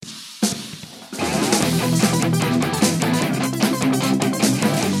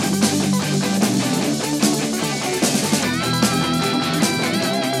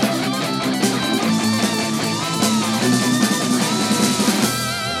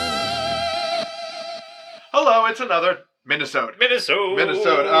Hello, it's another Minnesota.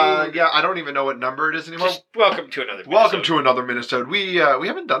 Minnesota. Yeah, I don't even know what number it is anymore. Just welcome to another Welcome to another Minnesota. We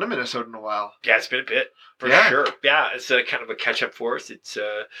haven't done a Minnesota in a while. Yeah, it's been a bit, for sure. Yeah, it's kind of a catch-up for us. It's,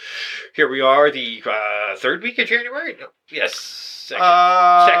 here we are, the third week of January? No, yes, second.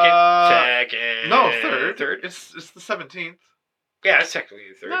 No, third. It's the 17th. Yeah, it's technically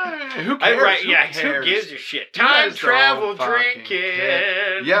the third. No, who cares? Who gives a shit? Time travel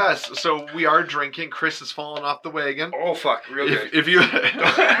drinking. Yes, so we are drinking. Chris has fallen off the wagon. Oh fuck, real good. If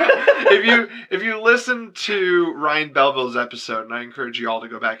you listen to Ryan Belleville's episode, and I encourage you all to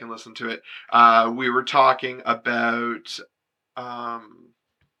go back and listen to it, we were talking about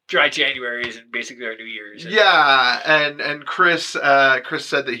dry Januaries and basically our New Year's. Yeah, and Chris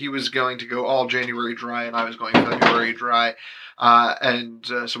said that he was going to go all January dry, and I was going February dry.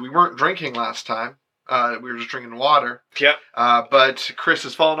 So we weren't drinking last time. We were just drinking water. Yep. But Chris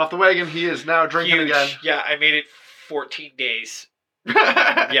has fallen off the wagon. He is now drinking again. Yeah, I made it 14 days.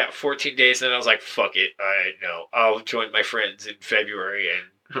 14 days. And I was like, fuck it. I'll join my friends in February and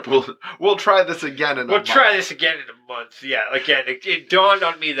we'll try this again in a month. We'll try this again in a month. Yeah, again, it dawned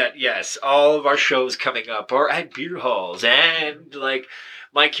on me that, yes, all of our shows coming up are at beer halls and, like,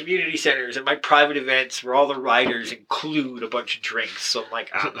 my community centers and my private events where all the riders include a bunch of drinks. So I'm like,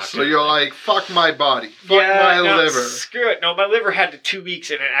 I'm not so you're like, fuck my body. Fuck my liver. Screw it. No, my liver had the 2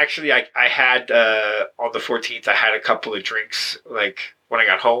 weeks, and actually I had, on the 14th, I had a couple of drinks, like, when I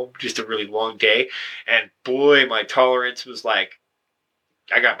got home, just a really long day. And boy, my tolerance was like,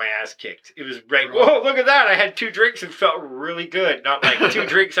 I got my ass kicked. It was right. Whoa, look at that. I had 2 drinks and felt really good. Not like 2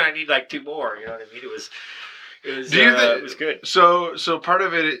 drinks and I need like 2 more. You know what I mean? It was good. So part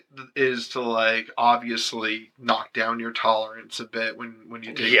of it is to like obviously knock down your tolerance a bit when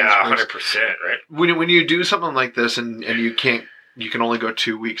you take 100%, right? When you do something like this and you can only go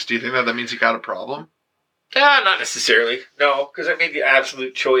 2 weeks, do you think that means you got a problem? Not necessarily. No, because I made the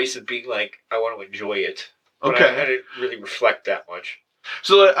absolute choice of being like, I want to enjoy it. But okay. I didn't really reflect that much.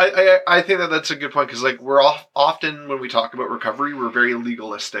 So I think that's a good point because like we're often when we talk about recovery, we're very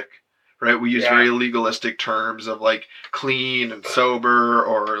legalistic. Right, we use very legalistic terms of like clean and sober,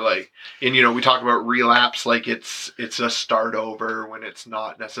 or like, and we talk about relapse like it's a start over when it's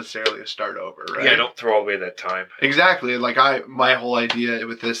not necessarily a start over, right? Yeah, don't throw away that time. Exactly. Like my whole idea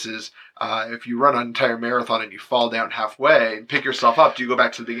with this is, if you run an entire marathon and you fall down halfway and pick yourself up, do you go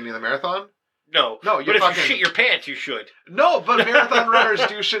back to the beginning of the marathon? No, but if you shit your pants, you should. No, but marathon runners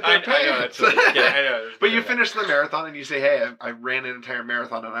do shit their pants. I know. But you finish the marathon and you say, hey, I ran an entire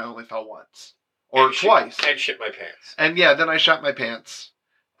marathon and I only fell once. Or twice. And shit my pants. And yeah, then I shot my pants.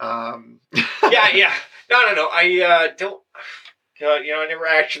 Yeah. No. I don't, I never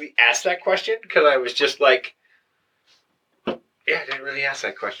actually asked that question because I was just like, yeah, I didn't really ask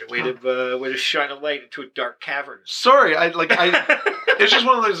that question. Way to shine a light into a dark cavern. Sorry, it's just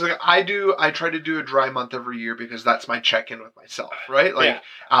one of those, like, I try to do a dry month every year because that's my check-in with myself, right? Like,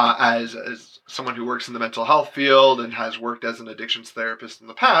 as someone who works in the mental health field and has worked as an addictions therapist in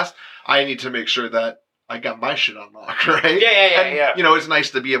the past, I need to make sure that I got my shit on lock, right? Yeah. It's nice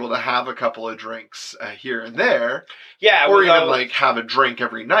to be able to have a couple of drinks here and there. Yeah. Or even, like, have a drink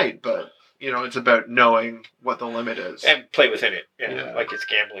every night, but... it's about knowing what the limit is. And play within it. Yeah. Like it's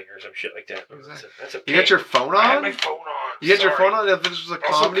gambling or some shit like that. Exactly. That's a you got your phone on? I had my phone on. You got your phone on? If this was a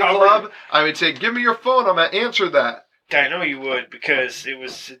comedy club, I would say, give me your phone. I'm going to answer that. I know you would because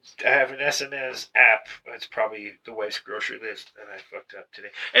I have an SMS app. It's probably the wife's grocery list and I fucked up today.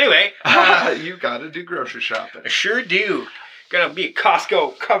 Anyway. You got to do grocery shopping. I sure do. Gonna be at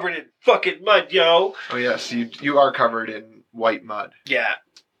Costco covered in fucking mud, yo. Oh, yes. You are covered in white mud. Yeah.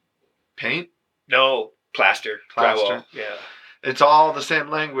 Paint? No, plaster. Drywall. Yeah. It's all the same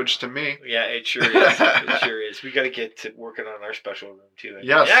language to me. Yeah, it sure is. We got to get to working on our special room too.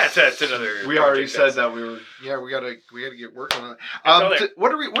 Yes. Yeah, that's another. We already said that we were. Yeah, we got to get working on it.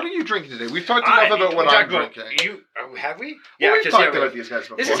 What are you drinking today? We've talked enough about what I'm drinking. Have we? Yeah, we've talked about these guys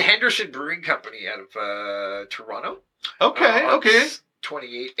before. This is Henderson Brewing Company out of Toronto. Okay.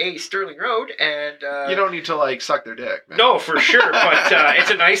 28A Sterling Road, and you don't need to suck their dick, man. No, for sure, but it's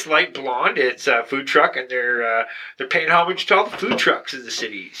a nice light blonde. It's a food truck, and they're paying homage to all the food trucks in the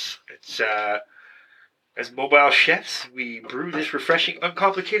cities. It's as mobile chefs, we brew this refreshing,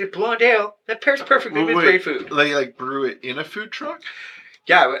 uncomplicated blonde ale that pairs perfectly with great food. They brew it in a food truck?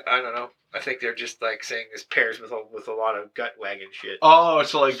 Yeah, I don't know. I think they're just saying this pairs with a lot of gut wagon shit. Oh,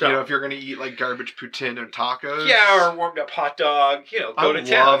 so if you're gonna eat garbage poutine and tacos, or a warmed up hot dog, go to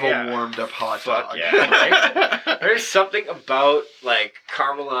town. I love a warmed up hot dog. Fuck yeah, right? There's something about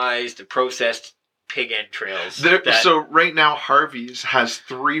caramelized and processed pig entrails. So right now, Harvey's has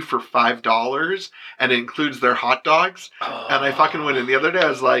 3 for $5, and it includes their hot dogs. Oh. And I fucking went in the other day. I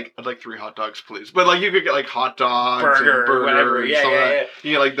was like, I'd like 3 hot dogs, please. But like, you could get like hot dogs, burger, and whatever. and Yeah, some of that. yeah.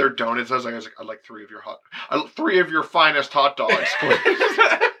 You get like their donuts. I was like, I'd like 3 of your finest hot dogs, please.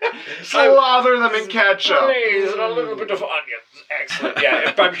 Slather them in ketchup. Please, and a little bit of onions. Excellent.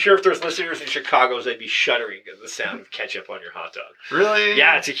 Yeah, I'm sure if there's listeners in Chicago, they'd be shuddering at the sound of ketchup on your hot dog. Really?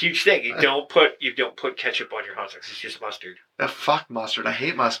 Yeah, it's a huge thing. You don't put ketchup on your hot dogs. It's just mustard. Fuck mustard. I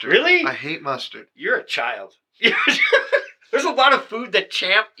hate mustard. Really? I hate mustard. You're a child. There's a lot of food that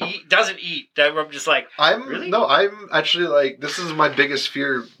Champ doesn't eat that I'm just like, really? No, I'm actually like, this is my biggest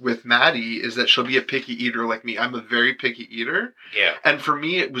fear with Maddie is that she'll be a picky eater like me. I'm a very picky eater. Yeah. And for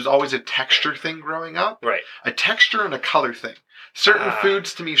me, it was always a texture thing growing up. Right. A texture and a color thing. Certain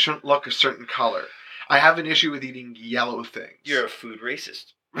foods to me shouldn't look a certain color. I have an issue with eating yellow things. You're a food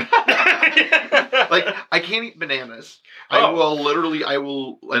racist. Like, I can't eat bananas. I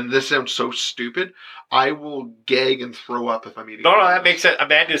will, and this sounds so stupid, I will gag and throw up if I'm eating No, bananas. that makes sense.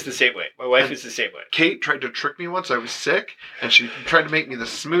 Amanda's the same way. My wife is the same way. Kate tried to trick me once. I was sick, and she tried to make me the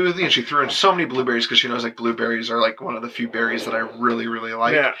smoothie, and she threw in so many blueberries because she knows like blueberries are like one of the few berries that I really, really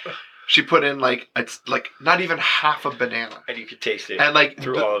like. Yeah. She put in it's like not even half a banana. And you could taste it. And like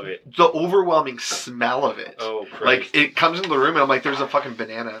through all of it. The overwhelming smell of it. Oh, Christ. Like it comes into the room and I'm like, there's a fucking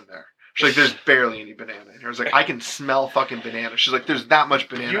banana in there. She's like, there's barely any banana in here. I was like, I can smell fucking banana. She's like, there's that much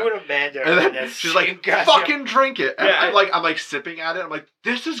banana. You and Amanda. And then she's like, fucking drink it. And Yeah. I'm like sipping at it. I'm like,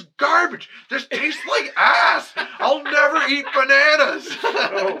 this is garbage. This tastes like ass. I'll never eat bananas.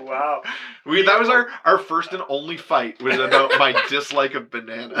 Oh, wow. That was our first and only fight was about my dislike of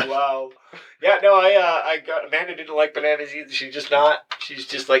bananas. Wow. Yeah, no, I got Amanda didn't like bananas either. She's just not. She's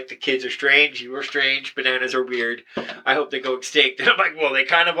just like, the kids are strange. You are strange. Bananas are weird. I hope they go extinct. And I'm like, well, they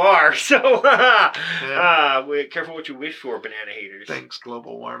kind of are. So, careful what you wish for, banana haters. Thanks,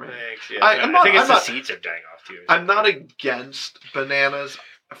 global warming. Thanks. Yeah, I think the seeds are dying off too. I'm not against bananas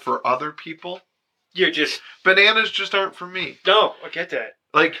for other people. You're just bananas just aren't for me. No, I get that.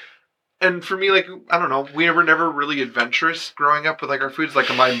 Like. And for me, like, I don't know, we were never really adventurous growing up with, like, our foods. Like,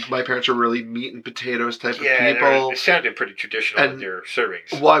 my parents are really meat and potatoes type of people. They sounded pretty traditional in their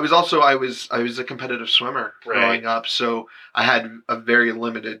servings. Well, I was a competitive swimmer growing up, so I had a very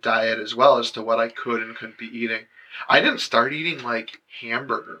limited diet as well as to what I could and couldn't be eating. I didn't start eating, like,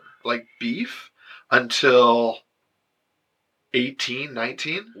 hamburger, like beef, until 18,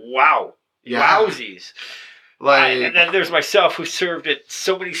 19. Wow. Yeah. Wowsies. And then there's myself who served at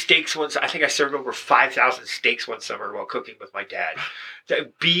so many steaks once. I think I served over 5,000 steaks one summer while cooking with my dad.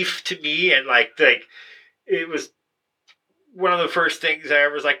 Beef to me, and it was one of the first things I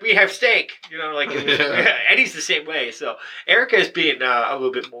ever was like, we have steak. You know, like it was, Eddie's the same way. So Erica is being a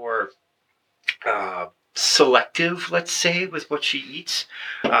little bit more selective, let's say, with what she eats.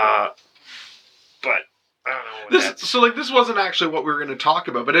 But I don't know what this wasn't actually what we were going to talk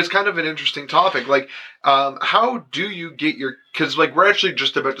about, but it's kind of an interesting topic. Like, how do you get because like we're actually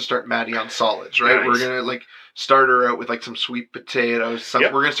just about to start Maddie on solids, right? Nice. We're going to like start her out with like some sweet potatoes.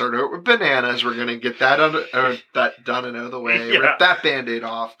 We're going to start her out with bananas. We're going to get that done and out of the way. Rip that Band-Aid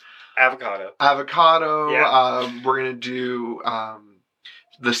off. Avocado. Yeah. We're going to do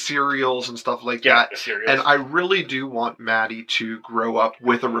the cereals and stuff like that. The cereals. And I really do want Maddie to grow up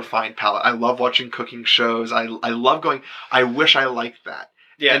with a refined palate. I love watching cooking shows. I love going, I wish I liked that.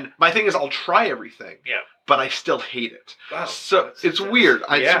 Yeah. And my thing is I'll try everything. Yeah. But I still hate it. Wow. So it's weird.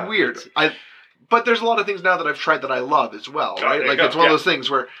 It's weird. But there's a lot of things now that I've tried that I love as well, right? Like it's one of those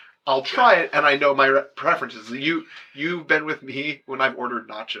things where I'll try it, and I know my preferences. You've been with me when I've ordered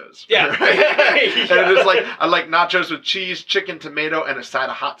nachos. Yeah. Right? And it's like, I like nachos with cheese, chicken, tomato, and a side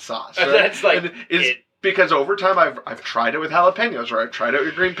of hot sauce. Right? That's like because over time I've tried it with jalapenos, or I've tried it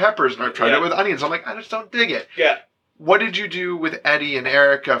with green peppers, and I've tried it with onions. I'm like, I just don't dig it. Yeah. What did you do with Eddie and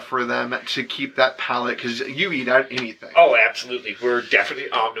Erica for them to keep that palate? Because you eat anything. Oh, absolutely. We're definitely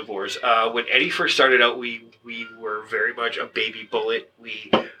omnivores. When Eddie first started out, we were very much a baby bullet.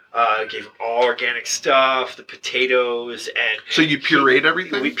 We gave him all organic stuff, the potatoes, and so you pureed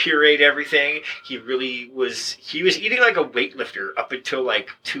everything. We pureed everything. He was eating like a weightlifter up until like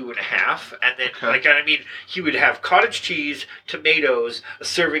 2.5, and then he would have cottage cheese, tomatoes, a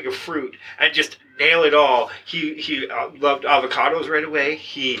serving of fruit, and just nail it all. He loved avocados right away.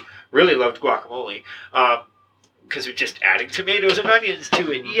 He really loved guacamole. Because we're just adding tomatoes and onions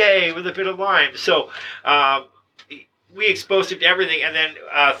to it, yay, with a bit of lime. So we exposed him to everything, and then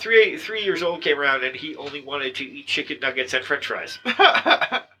 3 years old came around, and he only wanted to eat chicken nuggets and French fries.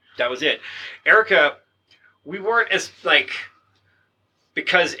 That was it. Erica, we weren't as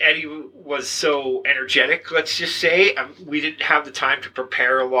because Eddie was so energetic, let's just say, we didn't have the time to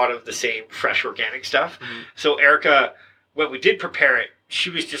prepare a lot of the same fresh organic stuff. Mhm. So Erica, when we did prepare it, she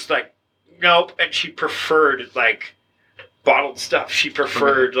was just like, nope, and she preferred like bottled stuff. She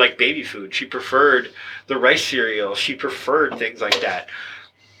preferred like baby food. She preferred the rice cereal. She preferred things like that.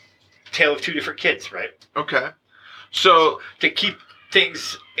 Tale of two different kids, right? Okay. So to keep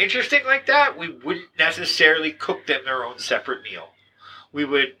things interesting like that, we wouldn't necessarily cook them their own separate meal. We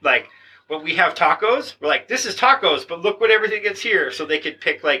would, like, when we have tacos, we're like, this is tacos, but look what everything is here. So they could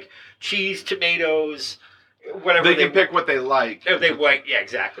pick, like, cheese, tomatoes, whatever they can pick what they like. If they like, yeah,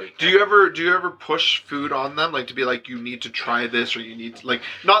 exactly. Do you ever push food on them, like to be like, you need to try this, or you need to, like,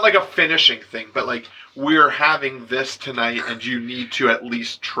 not like a finishing thing, but like, we're having this tonight and you need to at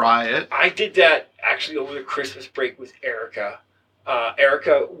least try it? I did that actually over the Christmas break with Erica.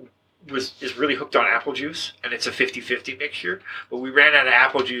 Erica is really hooked on apple juice, and it's a 50-50 mixture, but we ran out of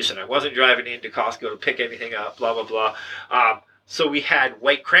apple juice and I wasn't driving into Costco to pick anything up, blah blah blah. So we had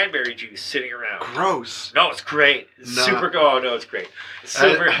white cranberry juice sitting around. Gross. No, it's great. It's No. super. Oh no, it's great. It's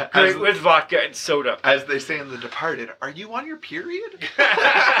super great with vodka and soda. As they say in The Departed, are you on your period?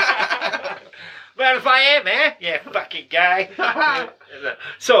 Well, if I am, man, yeah, fucking guy.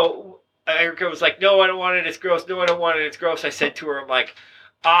 So Erica was like, "No, I don't want it. It's gross. No, I don't want it. It's gross." I said to her, "I'm like,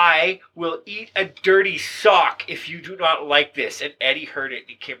 I will eat a dirty sock if you do not like this." And Eddie heard it and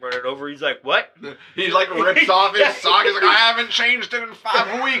he came running over. He's like, "What?" He like rips off his sock. He's like, "I haven't changed it in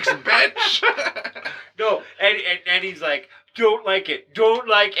 5 weeks, bitch." No, and he's like, "Don't like it. Don't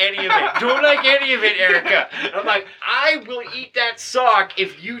like any of it. Don't like any of it, Erica." And I'm like, "I will eat that sock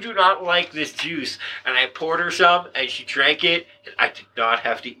if you do not like this juice." And I poured her some, and she drank it, and I did not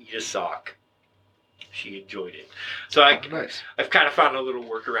have to eat a sock. She enjoyed it. So Nice. I've kind of found a little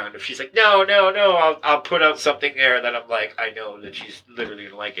workaround. If she's like, no, I'll put out something there that I'm like, I know that she's literally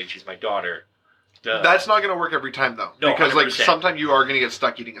going to like it. She's my daughter. Duh. That's not going to work every time, though. No, because, like, 100%. sometimes you are going to get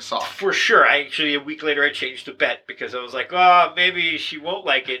stuck eating a sock. For sure. A week later, I changed the bet because I was like, oh, maybe she won't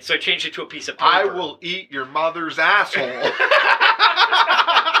like it. So I changed it to a piece of paper. I will eat your mother's asshole.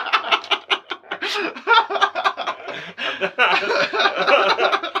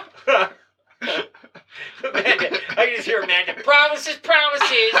 Amanda, I can just hear Amanda. Promises.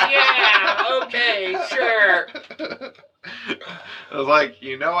 Yeah, okay, sure. I was like,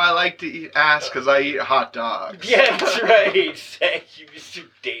 I like to eat ass because I eat hot dogs. Yeah, that's right. Thank you, Mr.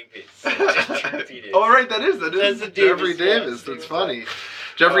 Davis. Just repeat it. Oh, right, that is That's the Jeffrey Davis, Davis. yeah, That's funny.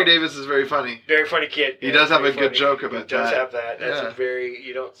 Jeffrey Davis is very funny. Very funny kid. He Yeah, does have very a good funny. joke about He does that. have that. That's Yeah. a very,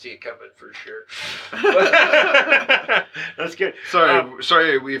 you don't see it coming for sure. That's good.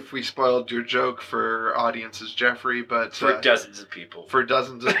 Sorry if we spoiled your joke for audiences, Jeffrey, but For dozens of people. for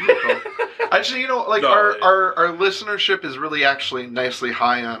dozens of people. Actually, like No, our listenership is really actually nicely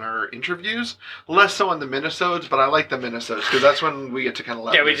high on our interviews. Less so on the minisodes, but I like the minisodes because that's when we get to kind of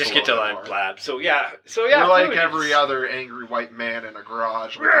let Yeah, we loose just a get to little bit like more. blab. So yeah. We're like food every is- other angry white man in a garage.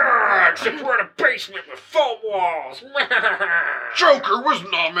 Except we're in a basement with foam walls. Joker was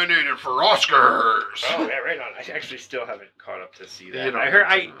nominated for Oscars. Oh yeah, right on. I actually still haven't caught up to see that. You know, I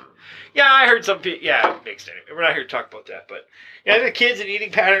heard some people. Yeah, mixed anyway. We're not here to talk about that, but yeah, the kids and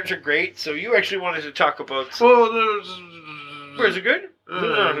eating patterns are great. So you actually wanted to talk about. Where's it good?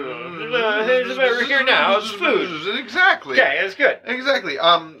 It's about here now. It's food. Exactly. Okay, it's good. Exactly.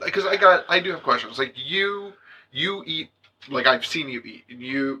 Because I do have questions. Like you eat. Like I've seen you eat.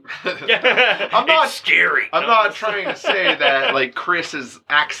 You. I'm not- scary. I'm not trying to say that like Chris has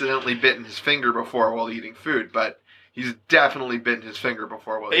accidentally bitten his finger before while eating food, but he's definitely bitten his finger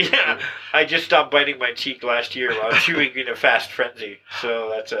before while eating Yeah, food. I just stopped biting my cheek last year while chewing in a fast frenzy.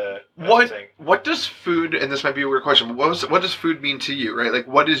 So that's a thing. What does food, and this might be a weird question, but what does food mean to you, right? Like,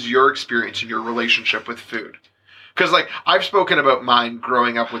 what is your experience and your relationship with food? Because, like, I've spoken about mine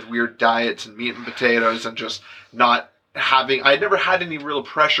growing up with weird diets and meat and potatoes and just not having, I never had any real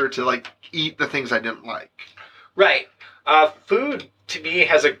pressure to, like, eat the things I didn't like. Right. Food, to me,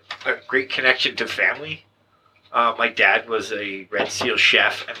 has a great connection to family. My dad was a Red Seal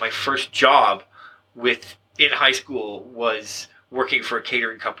chef, and my first job in high school was working for a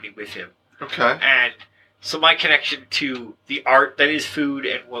catering company with him. Okay. And so my connection to the art that is food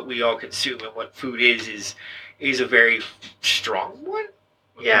and what we all consume and what food is a very strong one.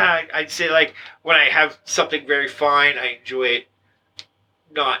 Yeah, I'd say like when I have something very fine, I enjoy it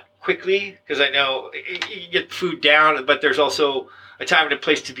not quickly because I know you get food down, but there's also a time and a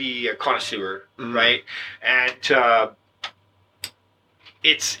place to be a connoisseur, Mhm. right? And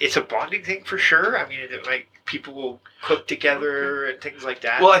it's a bonding thing for sure. I mean, like people will cook together and things like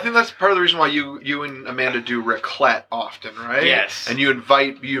that. Well, I think that's part of the reason why you and Amanda do raclette often, right? Yes. And you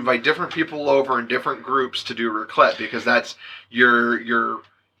invite different people over in different groups to do raclette because that's your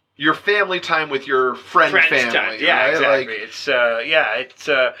family time with your friends family. Time. Yeah, right? Exactly.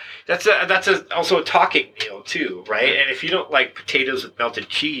 That's also a talking meal too, right? And if you don't like potatoes with melted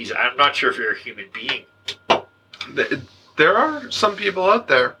cheese, I'm not sure if you're a human being. There are some people out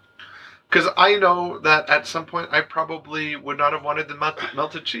there. Because I know that at some point I probably would not have wanted the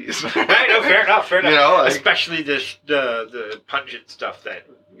melted cheese. I know, fair enough. You know, like, especially the pungent stuff that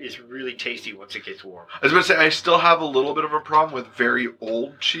is really tasty once it gets warm. I was going to say I still have a little bit of a problem with very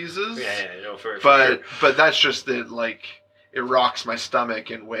old cheeses. Yeah, no, for but sure. But that's just that, like, it rocks my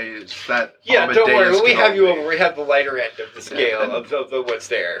stomach in ways that don't worry. When we have you over, we have the lighter end of the scale of the what's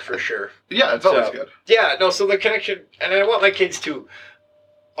there for sure. Yeah, it's always good. Yeah, no. So the connection, and I want my kids to.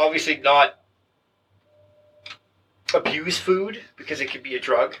 Obviously not abuse food because it can be a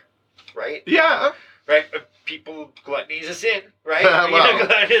drug, right? Yeah. Right? Gluttony is a sin, right? Well,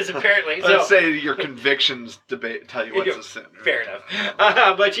 gluttony is apparently. Let's say your convictions debate tell you what's a sin. Right? Fair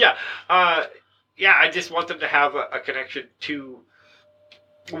enough. But I just want them to have a connection to,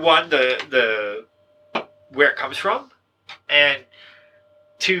 one, the where it comes from, and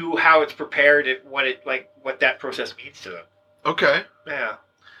two, how it's prepared and what that process means to them. Okay. Yeah.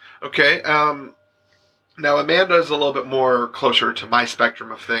 Okay, now Amanda is a little bit more closer to my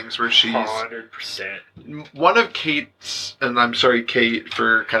spectrum of things, where she's 100%. One of Kate's, and I'm sorry, Kate,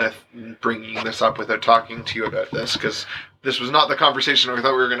 for kind of bringing this up without talking to you about this, because this was not the conversation I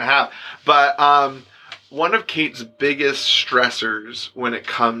thought we were going to have, but one of Kate's biggest stressors when it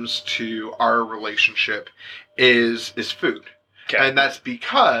comes to our relationship is food. Okay. And that's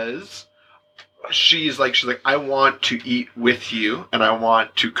because she's like, I want to eat with you, and I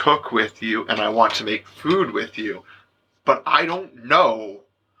want to cook with you, and I want to make food with you, but I don't know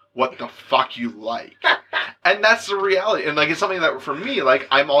what the fuck you like. And that's the reality. And like, it's something that for me, like,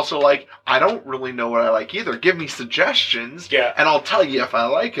 I'm also like, I don't really know what I like either. Give me suggestions, and I'll tell you if I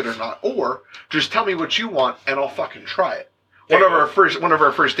like it or not. Or just tell me what you want, and I'll fucking try it. One of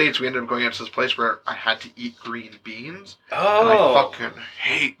our first dates, we ended up going out to this place where I had to eat green beans. Oh. And I fucking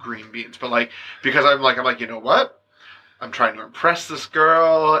hate green beans. But like, because I'm like, you know what? I'm trying to impress this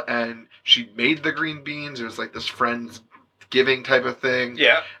girl, and she made the green beans. It was like this friend's giving type of thing.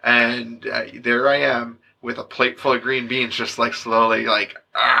 Yeah. And there I am with a plate full of green beans, just like slowly like,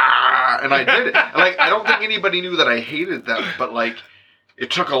 and I did it. And like, I don't think anybody knew that I hated them, but like, it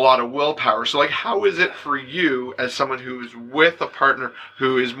took a lot of willpower. So, like, how is it for you as someone who's with a partner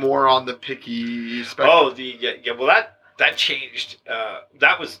who is more on the picky spectrum? Oh, well, that changed.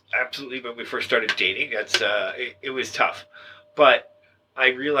 That was absolutely when we first started dating. That's it was tough, but I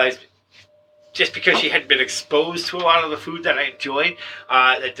realized just because she hadn't been exposed to a lot of the food that I enjoyed,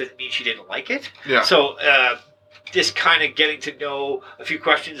 that doesn't mean she didn't like it. Yeah. So, just kind of getting to know a few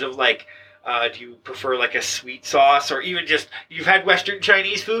questions of like. Do you prefer like a sweet sauce, or even just, you've had Western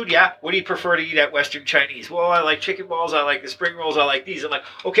Chinese food? Yeah. What do you prefer to eat at Western Chinese? Well, I like chicken balls. I like the spring rolls. I like these. I'm like,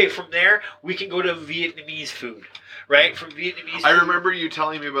 okay, from there, we can go to Vietnamese food, right? From Vietnamese food. I remember you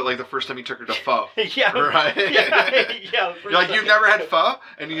telling me about like the first time you took her to pho. Yeah. Right? Yeah. You're like, you've never had pho?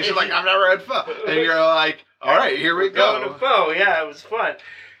 And you're like, I've never had pho. And you're like, all right, here we go. Going to pho. Yeah, it was fun.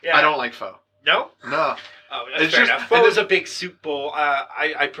 Yeah. I don't like pho. No? No. Oh, that's fair enough. Pho is a big soup bowl.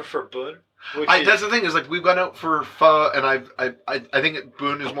 I prefer bun. That's the thing, is like, we've gone out for pho, and I think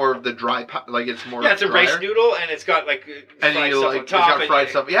Boon is more of the dry, like, it's more. Yeah, it's drier. a rice noodle, and it's got like and fried you stuff like on top. It's got fried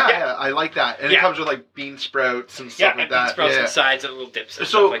stuff. Yeah, I like that, and it comes with like bean sprouts and stuff like that. Bean sprouts and sides and little dips and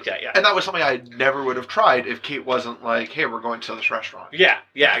so, stuff like that. Yeah, and that was something I never would have tried if Kate wasn't like, "Hey, we're going to this restaurant." Yeah,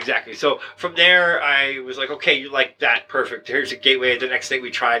 exactly. So from there, I was like, "Okay, you like that? Perfect. Here's a gateway." The next thing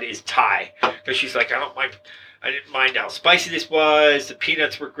we tried is Thai, because she's like, I didn't mind how spicy this was. The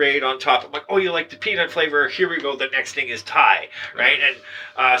peanuts were great on top. I'm like, oh, you like the peanut flavor? Here we go. The next thing is Thai, right?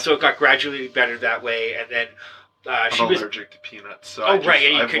 And so it got gradually better that way. And then I'm allergic to peanuts, so I avoid Thai.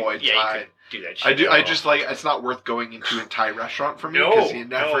 You could do that. I just like, it's not worth going into a Thai restaurant for me, because you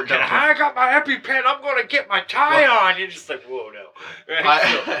never know. I got my EpiPen. I'm going to get my Thai on. You're just like, whoa, no.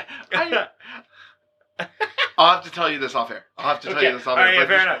 Right? I'll have to tell you this off air. Right,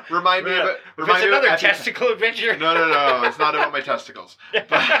 fair enough. Remind me of it. It's another testicle adventure. No. It's not about my testicles.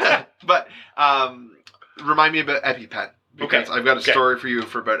 But remind me about EpiPen. Because I've got a story for you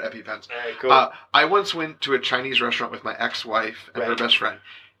about EpiPens. Cool. I once went to a Chinese restaurant with my ex-wife and her best friend.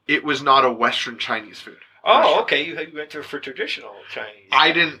 It was not a Western Chinese food. Oh, okay. You went for traditional Chinese.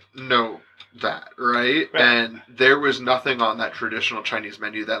 I didn't know that, right? Right. And there was nothing on that traditional Chinese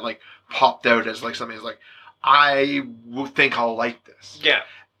menu that like popped out as like something that's like, I would think I'll like this. Yeah.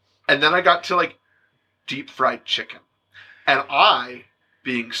 And then I got to like deep fried chicken. And I,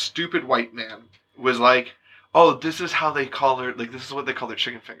 being stupid white man, was like, oh, this is how they call their, like, this is what they call their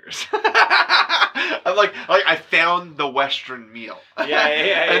chicken fingers. I'm like I found the Western meal. Yeah.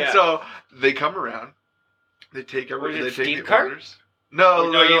 And so they come around, they take Was it steam the cart? orders.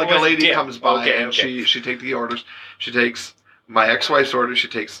 No, No, it like a wasn't lady dim. comes by Okay, and okay. she takes the orders. She takes my ex-wife's order. She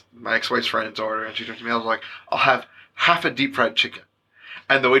takes my ex-wife's friend's order, and she turns to me. I was like, I'll have half a deep fried chicken.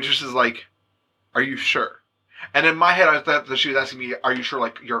 And the waitress is like, are you sure? And in my head, I thought that she was asking me, are you sure?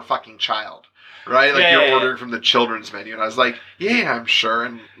 Like, you're a fucking child, right? Like, you're ordering from the children's menu. And I was like, yeah, I'm sure.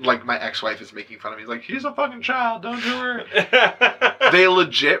 And, like, my ex-wife is making fun of me. He's like, he's a fucking child. Don't do her. They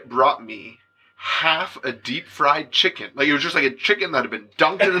legit brought me half a deep fried chicken. Like, it was just like a chicken that had been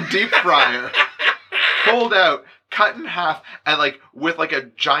dunked in a deep fryer, pulled out, cut in half, and, like, with, like, a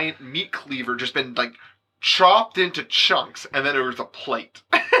giant meat cleaver just been, like, chopped into chunks, and then there was a plate.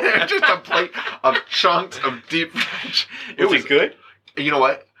 Just a plate of chunks of deep fried. Was it good? You know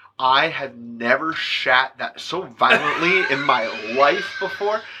what? I have never shat that so violently in my life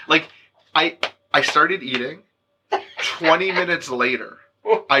before. Like, I started eating. 20 minutes later,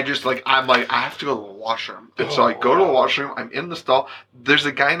 I'm like, I have to go to the washroom. And so I go to the washroom, I'm in the stall. There's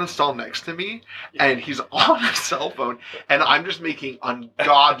a guy in the stall next to me, and he's on his cell phone, and I'm just making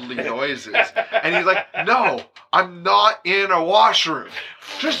ungodly noises. And he's like, no, I'm not in a washroom.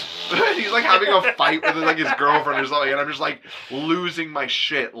 He's like having a fight with like his girlfriend or something, and I'm just like losing my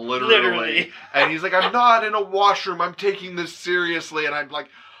shit, literally. And he's like, I'm not in a washroom, I'm taking this seriously. And I'm like,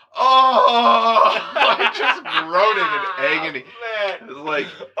 oh, like just groaning in agony. Man. It's like,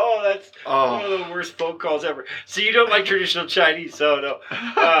 that's one of the worst phone calls ever. So you don't like traditional Chinese, so no.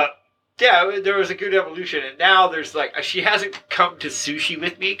 Yeah, there was a good evolution, and now there's like, she hasn't come to sushi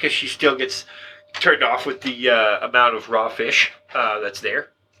with me because she still gets turned off with the amount of raw fish that's there.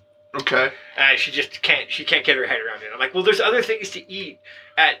 Okay. She just can't get her head around it. I'm like, well, there's other things to eat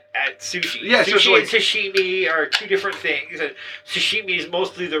at sushi. Yeah, sushi and sashimi are two different things, and sashimi is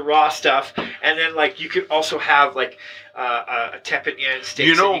mostly the raw stuff, and then like you could also have like a teppanyaki steak.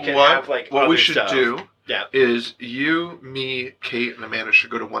 You know what? Have, like, what we other should stuff. do Yeah. is you, me, Kate, and Amanda should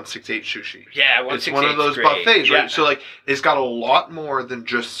go to 168 Sushi. Yeah, It's one of those buffets, right? Yeah. So like, it's got a lot more than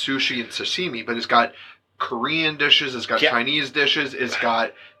just sushi and sashimi, but it's got Korean dishes, it's got Chinese dishes, it's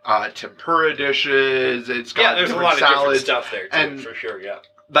got tempura dishes, it's got there's a different lot salads. of different stuff there too, and for sure. Yeah.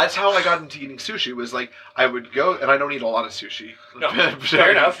 That's how I got into eating sushi. Was like I would go, and I don't eat a lot of sushi. No,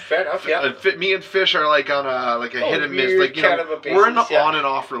 fair enough. Yeah. Me and fish are like on a hit and miss. Like, you kind know, of a basis, we're in an on and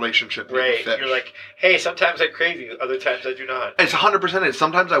off relationship. Right. With fish. You're like, hey, sometimes I crave you, other times I do not. It's 100%. It.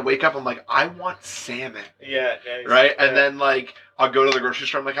 Sometimes I wake up, I'm like, I want salmon. Yeah. Nice. Right, and then like I'll go to the grocery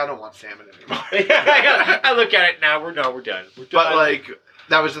store. I'm like, I don't want salmon anymore. I look at it now. We're done. We're done. But like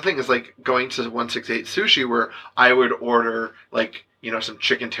that was the thing, is like going to 168 Sushi where I would order like, you know, some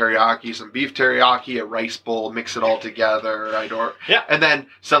chicken teriyaki, some beef teriyaki, a rice bowl, mix it all together. And then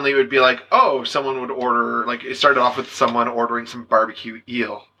suddenly it would be like, oh, someone would order, like it started off with someone ordering some barbecue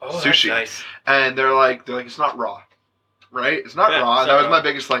eel sushi. That's nice. And they're like, it's not raw. Right? It's not raw. That was my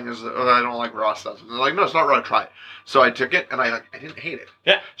biggest thing, is I don't like raw stuff. And they're like, no, it's not raw, try it. So I took it, and I didn't hate it.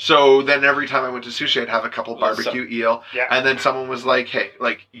 Yeah. So then every time I went to sushi, I'd have a couple barbecue eel. Yeah. And then someone was like, hey,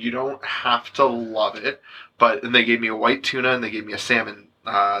 like, you don't have to love it. And they gave me a white tuna, and they gave me a salmon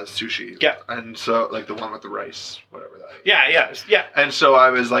sushi. Yeah. And so, like, the one with the rice, whatever that is. Yeah. And so I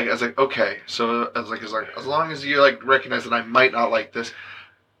was like, okay. So I was like, as long as you, like, recognize that I might not like this.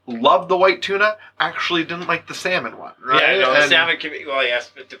 Loved the white tuna, actually didn't like the salmon one, right? Yeah, no, the salmon can be, well,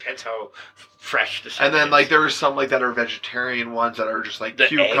 yes, it depends how fresh the salmon is. And then, like, is. there are some, like, that are vegetarian ones that are just, like, the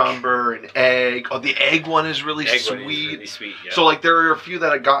cucumber and egg. Oh, the egg one is really sweet. One is really sweet, yeah. So, like, there are a few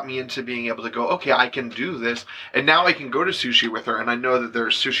that got me into being able to go, okay, I can do this. And now I can go to sushi with her, and I know that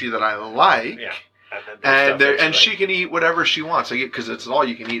there's sushi that I like. Yeah. And she can eat whatever she wants, because it's all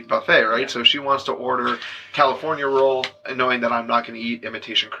you can eat buffet, right? Yeah. So if she wants to order California roll, knowing that I'm not going to eat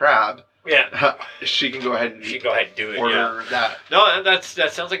imitation crab, she can go ahead and do it. Order that. No, that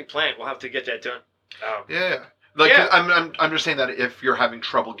sounds like a plan. We'll have to get that done. I'm just saying that if you're having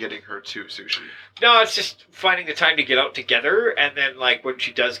trouble getting her to sushi. No, it's just finding the time to get out together, and then like when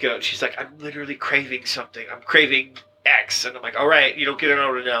she does go, she's like, I'm literally craving something. I'm craving X, and I'm like, all right, you don't get it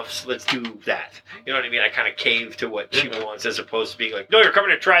out enough, so let's do that. You know what I mean? I kind of cave to what she wants, as opposed to being like, no, you're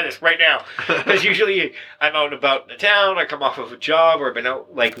coming to try this right now. Because usually I'm out and about in the town, I come off of a job, or I've been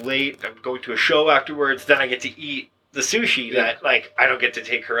out like late, I'm going to a show afterwards, then I get to eat the sushi that like I don't get to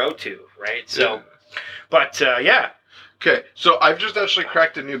take her out to, right? So, but yeah. Okay, so I've just actually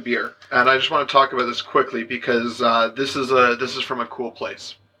cracked a new beer, and I just want to talk about this quickly because this is from a cool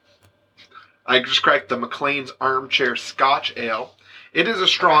place. I just cracked the McLean's Armchair Scotch Ale. It is a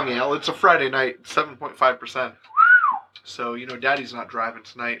strong ale. It's a Friday night, 7.5%. So, Daddy's not driving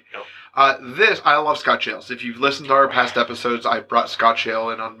tonight. Nope. I love Scotch ales. If you've listened to our past episodes, I brought Scotch ale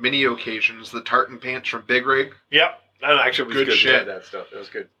in on many occasions. The Tartan Pants from Big Rig. Yep. That actually was good. Shit. Yeah, that stuff. That was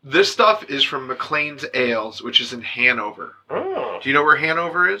good. This stuff is from McLean's Ales, which is in Hanover. Oh. Do you know where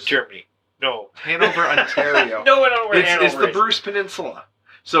Hanover is? Germany. No. Hanover, Ontario. No, I don't know where Hanover is. It's the is. Bruce Peninsula.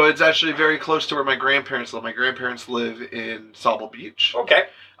 So it's actually very close to where my grandparents live. My grandparents live in Sauble Beach. Okay.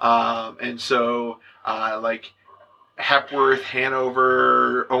 And so, like, Hepworth,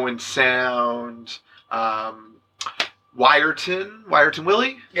 Hanover, Owen Sound, Wyerton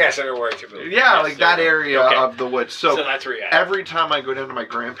Willie? Yes, I know Wyerton Willie. Yeah, yes, like that area of the woods. So that's where you're at. Every time I go down to my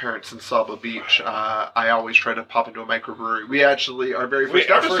grandparents in Sauble Beach, I always try to pop into a microbrewery. We actually, our very first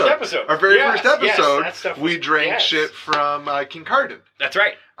episode, we drank shit from Kincardine. That's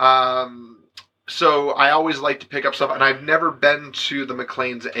right. So I always like to pick up stuff, and I've never been to the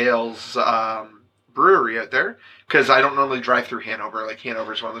McLean's Ales brewery out there, because I don't normally drive through Hanover. Like,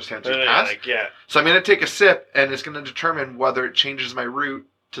 Hanover is one of those towns you pass. So I'm going to take a sip, and it's going to determine whether it changes my route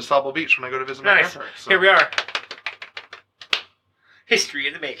to Sauble Beach when I go to visit my grandparents. So. Here we are. History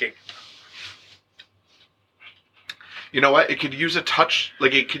in the making. You know what? It could use a touch.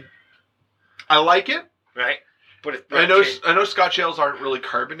 Like, it could... I like it. Right. But I know Scotch ales aren't really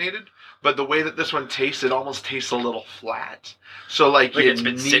carbonated, but the way that this one tastes, it almost tastes a little flat. So, like it's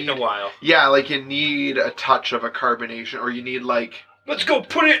been sitting a while. Yeah, like you need a touch of a carbonation, or you need like... Let's go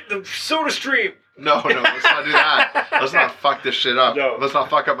put it in the soda stream. No, let's not do that. Let's not fuck this shit up. No. Let's not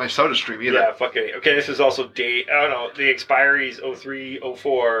fuck up my soda stream either. Yeah, fuck it. Okay, this is also date... I don't know. The expiry is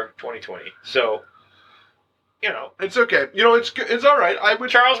 03/04/2020. So... it's okay. It's all right.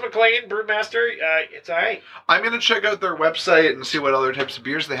 Charles McLean, brewmaster. It's all right. I'm gonna check out their website and see what other types of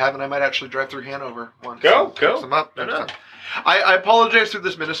beers they have, and I might actually drive through Hanover once. Go. Them up. I apologize through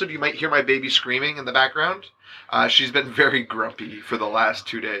this minisode. You might hear my baby screaming in the background. She's been very grumpy for the last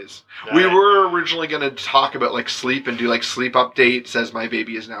 2 days. We were originally going to talk about like sleep and do like sleep updates, as my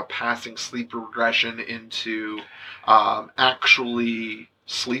baby is now passing sleep regression into actually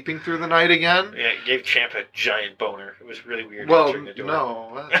sleeping through the night again. Yeah, it gave Champ a giant boner. It was really weird. Well,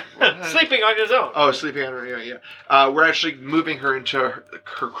 no. Sleeping on his own. Oh, sleeping on her, yeah. We're actually moving her into her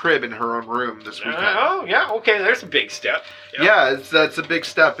crib in her own room this weekend. Oh, yeah, okay, there's a big step. Yep. Yeah, that's a big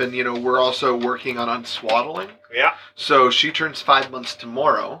step, and, we're also working on unswaddling. Yeah. So she turns 5 months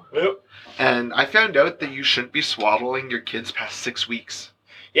tomorrow. Yep. And I found out that you shouldn't be swaddling your kids past 6 weeks.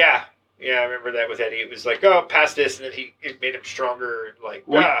 Yeah. Yeah, I remember that with Eddie. It was like, past this, and then it made him stronger. Like,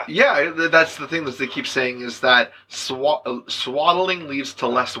 yeah, that's the thing that they keep saying is that swaddling leads to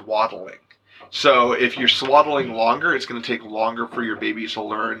less waddling. So if you're swaddling longer, it's going to take longer for your baby to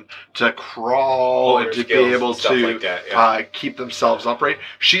learn to crawl and to be able to keep themselves upright.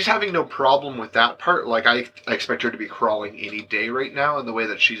 She's having no problem with that part. Like, I expect her to be crawling any day right now in the way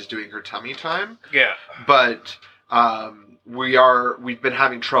that she's doing her tummy time. Yeah. But... we've been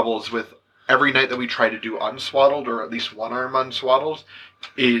having troubles with every night that we try to do unswaddled, or at least one arm unswaddled,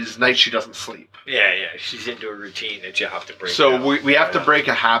 is nights she doesn't sleep. Yeah, she's into a routine that you have to break. So we have to break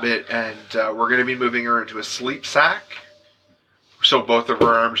a habit, and we're going to be moving her into a sleep sack. So both of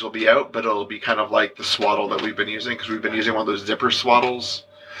her arms will be out, but it'll be kind of like the swaddle that we've been using, because we've been using one of those zipper swaddles.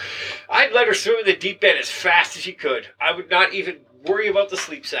 I'd let her swim in the deep end as fast as she could. I would not even worry about the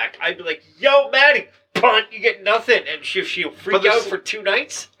sleep sack. I'd be like, yo, Maddie, punt, you get nothing. And she'll freak out for 2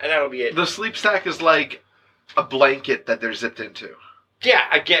 nights, and that'll be it. The sleep sack is like a blanket that they're zipped into. Yeah,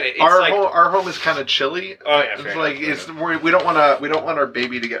 I get it. It's our home is kind of chilly. Oh yeah, it's like enough. We don't want our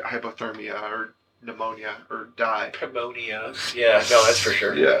baby to get hypothermia or pneumonia or die. Pneumonia. Yeah, no, that's for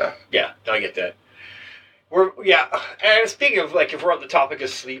sure. Yeah. Yeah, no, I get that. And speaking of, like, if we're on the topic of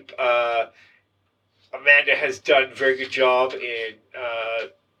sleep, Amanda has done a very good job in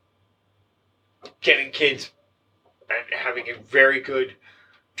getting kids and having a very good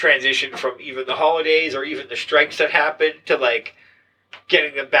transition from even the holidays or even the strikes that happened to, like,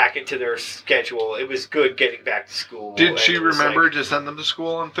 getting them back into their schedule. It was good getting back to school. Did she remember to send them to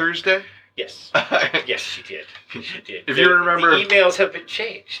school on Thursday? Yes. Yes, she did. She did. If you remember... The emails have been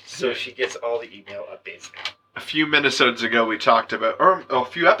changed, so she gets all the email updates now. A few minisodes ago, we talked about... Or a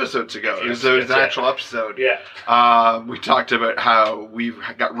few episodes ago. It was an actual episode. Yeah. We talked about how we've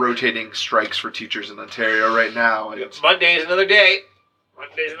got rotating strikes for teachers in Ontario right now. And Monday is another day.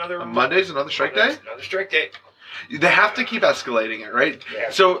 Monday's another strike day? Another strike day. They have to keep escalating it, right? Yeah.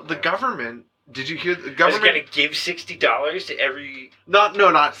 So the government. Did you hear the government? Is going to give $60 to every... Not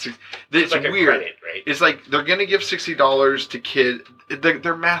 60. It's like weird. A credit, right? It's like they're going to give $60 to kids.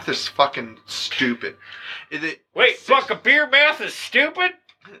 Their math is fucking stupid. Wait, fuck, a beer math is stupid?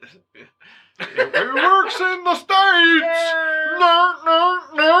 It works in the States.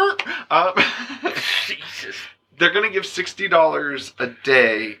 Jesus. They're going to give $60 a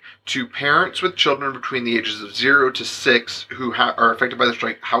day to parents with children between the ages of 0 to 6 who are affected by the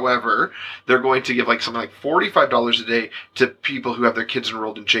strike. However, they're going to give like something like $45 a day to people who have their kids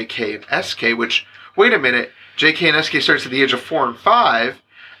enrolled in JK and SK, which, wait a minute, JK and SK starts at the age of 4 and 5,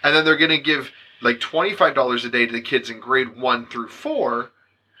 and then they're going to give like $25 a day to the kids in grade 1 through 4.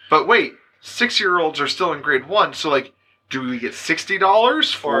 But wait, 6-year-olds are still in grade 1, so like, do we get $60?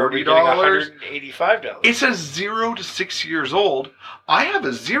 $40? Or are we getting $185? It says 0 to 6 years old. I have a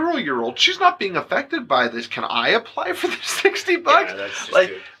 0-year-old. She's not being affected by this. Can I apply for the $60? Yeah, that's just like,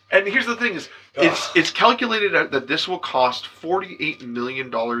 good. and here's the thing: is it's calculated out that this will cost $48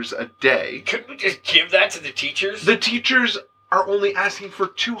 million a day. Couldn't we just give that to the teachers? The teachers are only asking for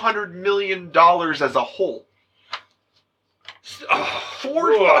 $200 million as a whole.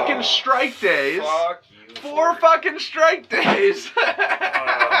 4 fucking strike days. Fuck you. 4 fucking strike days.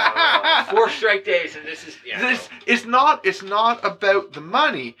 4 strike days, and this is it's not about the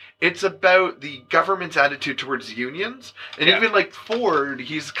money. It's about the government's attitude towards unions. And even like Ford,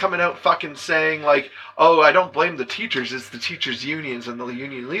 he's coming out fucking saying like, "Oh, I don't blame the teachers. It's the teachers' unions and the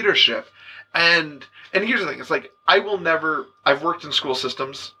union leadership." And here's the thing. It's like, I've worked in school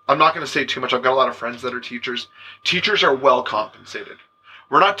systems. I'm not going to say too much. I've got a lot of friends that are teachers. Teachers are well compensated.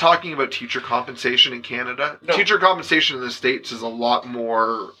 We're not talking about teacher compensation in Canada. No. Teacher compensation in the States is a lot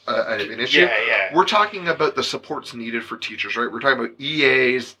more an issue. Yeah. We're talking about the supports needed for teachers, right? We're talking about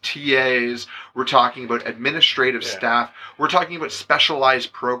EAs, TAs. We're talking about administrative staff. We're talking about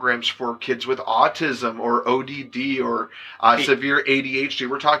specialized programs for kids with autism or ODD or severe ADHD.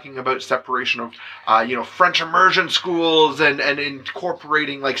 We're talking about separation of, French immersion schools and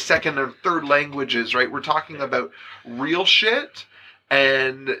incorporating like second and third languages, right? We're talking about real shit.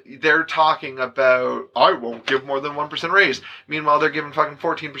 And they're talking about, I won't give more than 1% raise. Meanwhile, they're giving fucking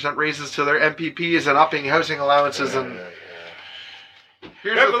 14% raises to their MPPs and upping housing allowances. And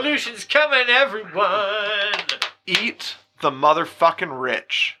revolution's coming, everyone. Eat the motherfucking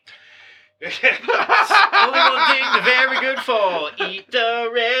rich. Only one thing they're very good for. Eat the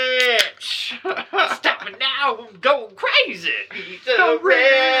rich. Stop me now, I'm going crazy. Eat the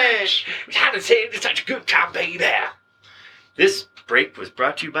rich. We had to say it's such a good time, baby. This break was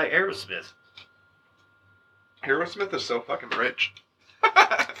brought to you by Aerosmith. Aerosmith is so fucking rich.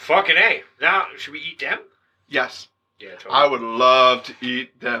 Fucking A. Now, should we eat them? Yes. Yeah, totally. I would love to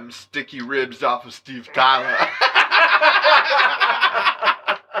eat them sticky ribs off of Steve Tyler.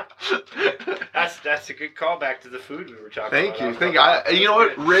 That's a good callback to the food we were talking Thank about. Thank you. You know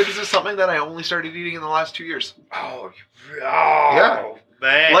what? Ribs is something that I only started eating in the last 2 years. Oh, yeah.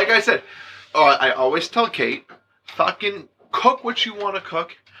 Man. Like I said, I always tell Kate, fucking cook what you want to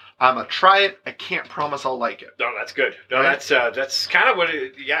cook. I'm gonna try it. I can't promise I'll like it. No, that's good. No, right? That's kind of what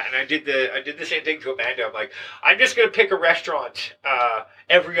it. Yeah, and I did the same thing to Amanda. I'm like, I'm just gonna pick a restaurant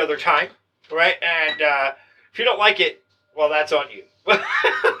every other time, right? And if you don't like it, well, that's on you.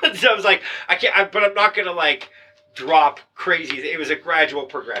 So I was like, but I'm not gonna like drop crazy. It was a gradual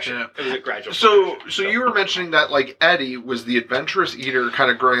progression. Yeah. It was a gradual. So you were mentioning that like Eddie was the adventurous eater kind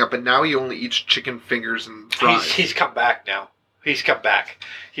of growing up, and now he only eats chicken fingers and fries. He's come back now. He's come back.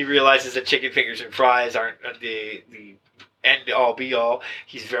 He realizes that chicken fingers and fries aren't the end all be all.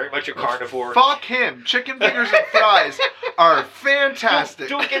 He's very much a carnivore. Fuck him. Chicken fingers and fries are fantastic.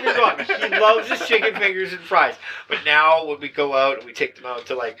 Don't get me wrong. He loves his chicken fingers and fries. But now when we go out and we take them out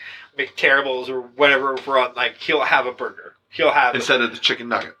to like McTerribles or whatever we're on, like he'll have a burger. He'll have instead of the chicken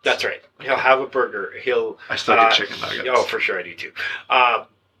nuggets. That's right. He'll have a burger. I still get chicken nuggets. Oh, for sure I do too.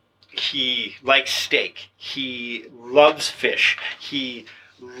 He likes steak. He loves fish. He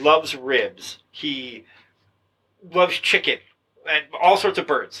loves ribs. He loves chicken and all sorts of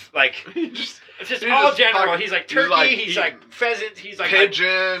birds. Like it's just all general. He's like turkey. He's like pheasant. He's like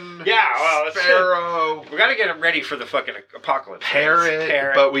pigeon. Sparrow. We got to get him ready for the fucking apocalypse.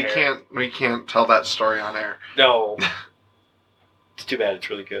 Parrot. But we can't tell that story on air. No. It's too bad. It's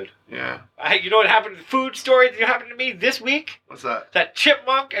really good. Yeah. You know what happened? Food story that happened to me this week? What's that? That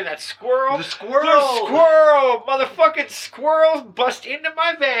chipmunk and that squirrel. The squirrel! Motherfucking squirrel bust into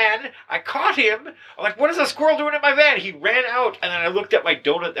my van. I caught him. I'm like, what is a squirrel doing in my van? He ran out, and then I looked at my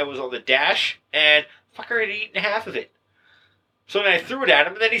donut that was on the dash, and fucker had eaten half of it. So then I threw it at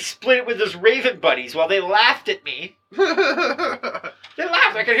him, and then he split it with his Raven buddies while they laughed at me. They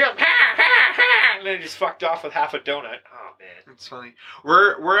laughed. I could hear them, ha, ha, ha, and then he just fucked off with half a donut. Oh, man. That's funny.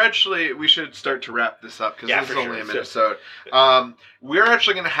 We're actually, we should start to wrap this up because this is only a Minnesota. We're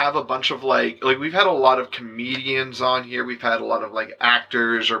actually going to have a bunch of like we've had a lot of comedians on here. We've had a lot of like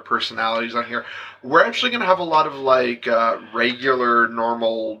actors or personalities on here. We're actually going to have a lot of like regular,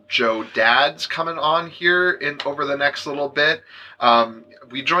 normal Joe dads coming on here over the next little bit.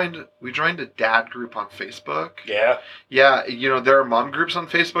 We joined a dad group on Facebook. Yeah. Yeah, you know, there are mom groups on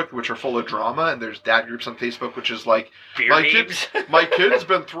Facebook which are full of drama, and there's dad groups on Facebook which is like, my kid's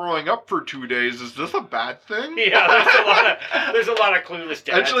been throwing up for 2 days. Is this a bad thing? Yeah, there's a lot of clueless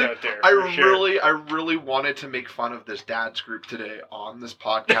dads actually, out there. I really wanted to make fun of this dads group today on this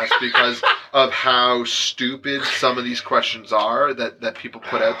podcast because of how stupid some of these questions are that people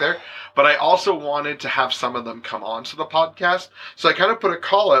put out there. But I also wanted to have some of them come onto the podcast. So I kind of put a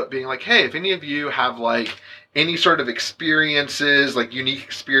call out being like, hey, if any of you have like any sort of experiences, like unique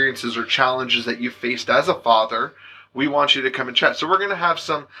experiences or challenges that you faced as a father, we want you to come and chat. So we're going to have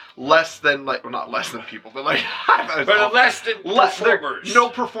some less than like, well, not less than people, but like, but less than performers. No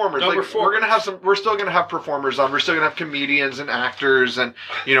performers. No like performers. We're going to have we're still going to have performers on. We're still going to have comedians and actors. And,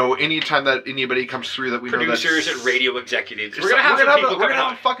 you know, anytime that anybody comes through that we producers know and radio executives. We're going to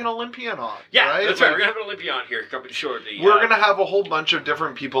have a fucking Olympian on. Yeah, right? that's right. We're going to have an Olympian on here coming shortly. We're going to have a whole bunch of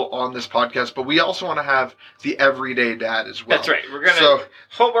different people on this podcast, but we also want to have the everyday dad as well. That's right. We're going to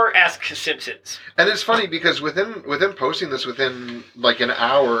Homer-esque Simpsons. And it's funny because within posting this within like an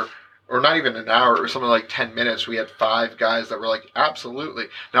hour, or not even an hour, or something like 10 minutes, we had 5 guys that were like, absolutely.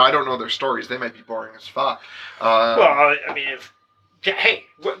 Now, I don't know their stories. They might be boring as fuck. Well, I mean, hey,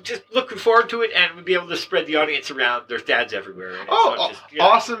 we're just looking forward to it, and we'll be able to spread the audience around. There's dads everywhere.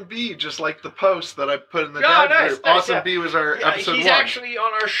 Awesome B, just like the post that I put in the dad group. Nice, awesome B was our episode 1. He's actually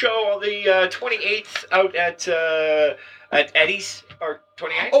on our show on the 28th out at Eddie's, or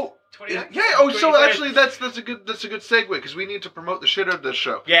 28th? Oh, 29th? Yeah. Oh, so actually, that's a good segue because we need to promote the shit out of this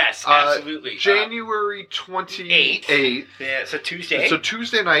show. Yes, absolutely. January 28th. Yeah, it's a Tuesday. So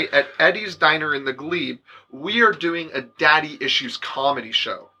Tuesday night at Eddie's Diner in the Glebe, we are doing a Daddy Issues comedy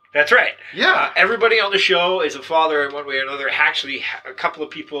show. That's right. Yeah. Everybody on the show is a father in one way or another. Actually, a couple of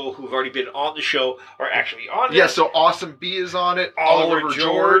people who've already been on the show are actually on it. Yeah, so Awesome B is on it. Oliver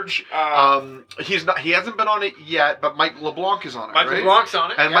George. He hasn't been on it yet, but Mike LeBlanc is on it, Michael LeBlanc's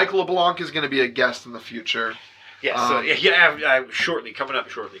on it. And Mike LeBlanc is going to be a guest in the future. Yeah, shortly, coming up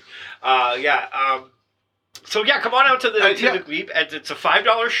shortly. So yeah, come on out to the Glebe. It's a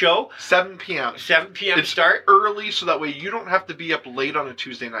 $5 show. 7 p.m. 7 p.m. It's start. Early, so that way you don't have to be up late on a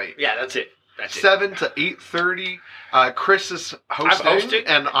Tuesday night. Yeah, that's it. 7 to 8:30. Chris is hosting,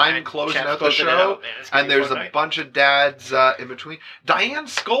 and I'm closing out the show. And there's a bunch of dads in between. Diane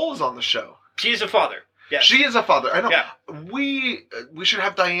Skoll is on the show. She's a father. Yes. She is a father. I know. Yeah. We should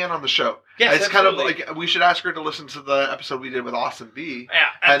have Diane on the show. Yes, it's absolutely. kind of like we should ask her to listen to the episode we did with Awesome B. Yeah,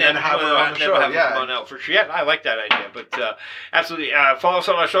 and then have her on the show. Come on out for sure. Yeah, I like that idea. But absolutely, follow us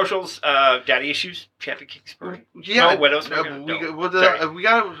on our socials. Daddy Issues, Champion Kingsbury. Yeah, no, widows. We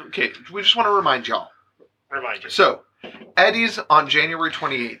just want to remind y'all. Remind you. So, Eddie's on January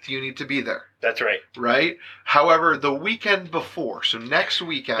 28th. You need to be there. That's right. Right? However, the weekend before, so next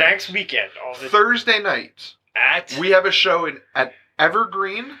weekend. Thursday night. We have a show at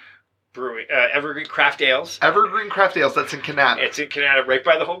Evergreen Brewing, Evergreen Craft Ales. Evergreen Craft Ales, that's in Canada. It's in Canada, right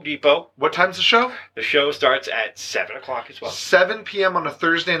by the Home Depot. What time's the show? The show starts at 7 o'clock as well. 7 p.m. on a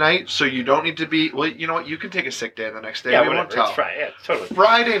Thursday night, so you don't need to be... Well, you know what? You can take a sick day the next day. Yeah, we won't tell. It's Friday. Yeah, totally.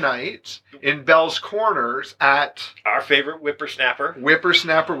 Friday night in Bell's Corners at... Our favorite Whippersnapper.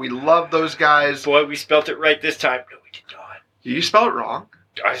 Whippersnapper. We love those guys. Boy, we spelt it right this time. No, we did not. You spell it wrong.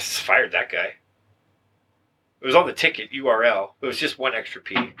 I fired that guy. It was on the ticket URL. It was just one extra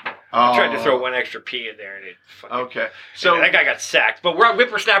P. I tried to throw one extra P in there, and it fucking... Okay. So that guy got sacked. But we're on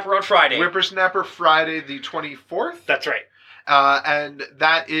Whippersnapper on Friday. Whippersnapper Friday the 24th? That's right. And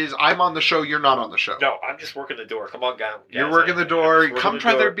that is... I'm on the show. You're not on the show. No, I'm just working the door. Come on, guys. You're working the door. Come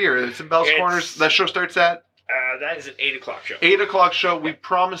try their beer. It's in Bell's Corners. That show starts at... that is an 8 o'clock show. 8 o'clock show. We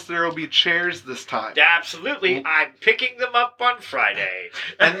promise there will be chairs this time. Absolutely. I'm picking them up on Friday.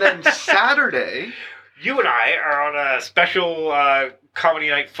 And then Saturday... You and I are on a special comedy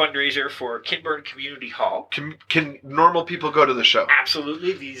night fundraiser for Kinburn Community Hall. Can normal people go to the show?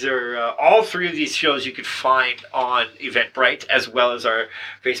 Absolutely. These are all three of these shows you can find on Eventbrite, as well as our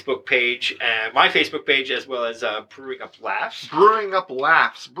Facebook page, my Facebook page, as well as Brewing Up Laughs. Brewing Up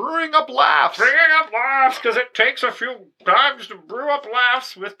Laughs. Brewing Up Laughs. Bringing up laughs, because it takes a few times to brew up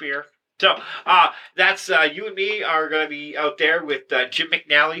laughs with beer. So that's you and me are going to be out there with Jim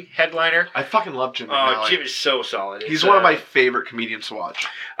McNally, headliner. I fucking love Jim McNally. Jim is so solid. He's one of my favorite comedians to watch.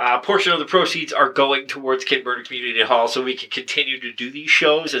 A portion of the proceeds are going towards Kinburn Community Hall so we can continue to do these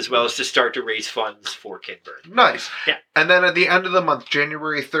shows as well as to start to raise funds for Kinburn. Nice. Yeah. And then at the end of the month,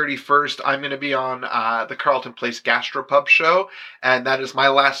 January 31st, I'm going to be on the Carlton Place Gastropub show, and that is my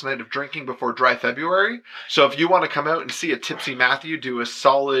last night of drinking before Dry February. So if you want to come out and see a Tipsy Matthew do a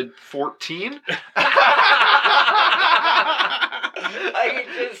solid 14... I can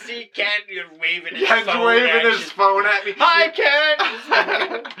just see Ken waving his Ken's phone waving at his you. phone at me. Hi,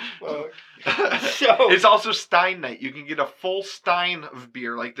 Ken! So it's also Stein night. You can get a full Stein of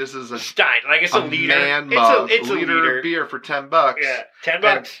beer. Like this is a Stein, like it's a liter. Man mug. It's a liter of beer for $10. Yeah, $10.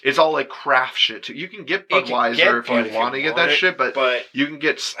 And it's all like craft shit too. You can get Budweiser if you want to get that shit, but you can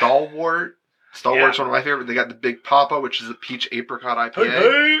get Stalwart. Stalwart's one of my favorite. They got the Big Papa, which is a peach apricot IPA.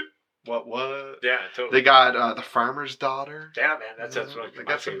 Hey. What? Yeah, totally. They got the Farmer's Daughter. Yeah, man, that's one of they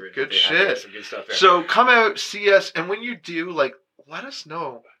my got some favorite. good shit. Some good stuff there. So come out, see us, and when you do, like, let us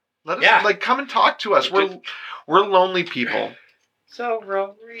know. Let us like come and talk to us. We're lonely people. So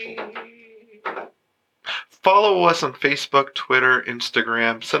lonely. Follow us on Facebook, Twitter,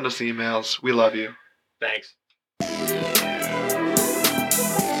 Instagram. Send us emails. We love you. Thanks.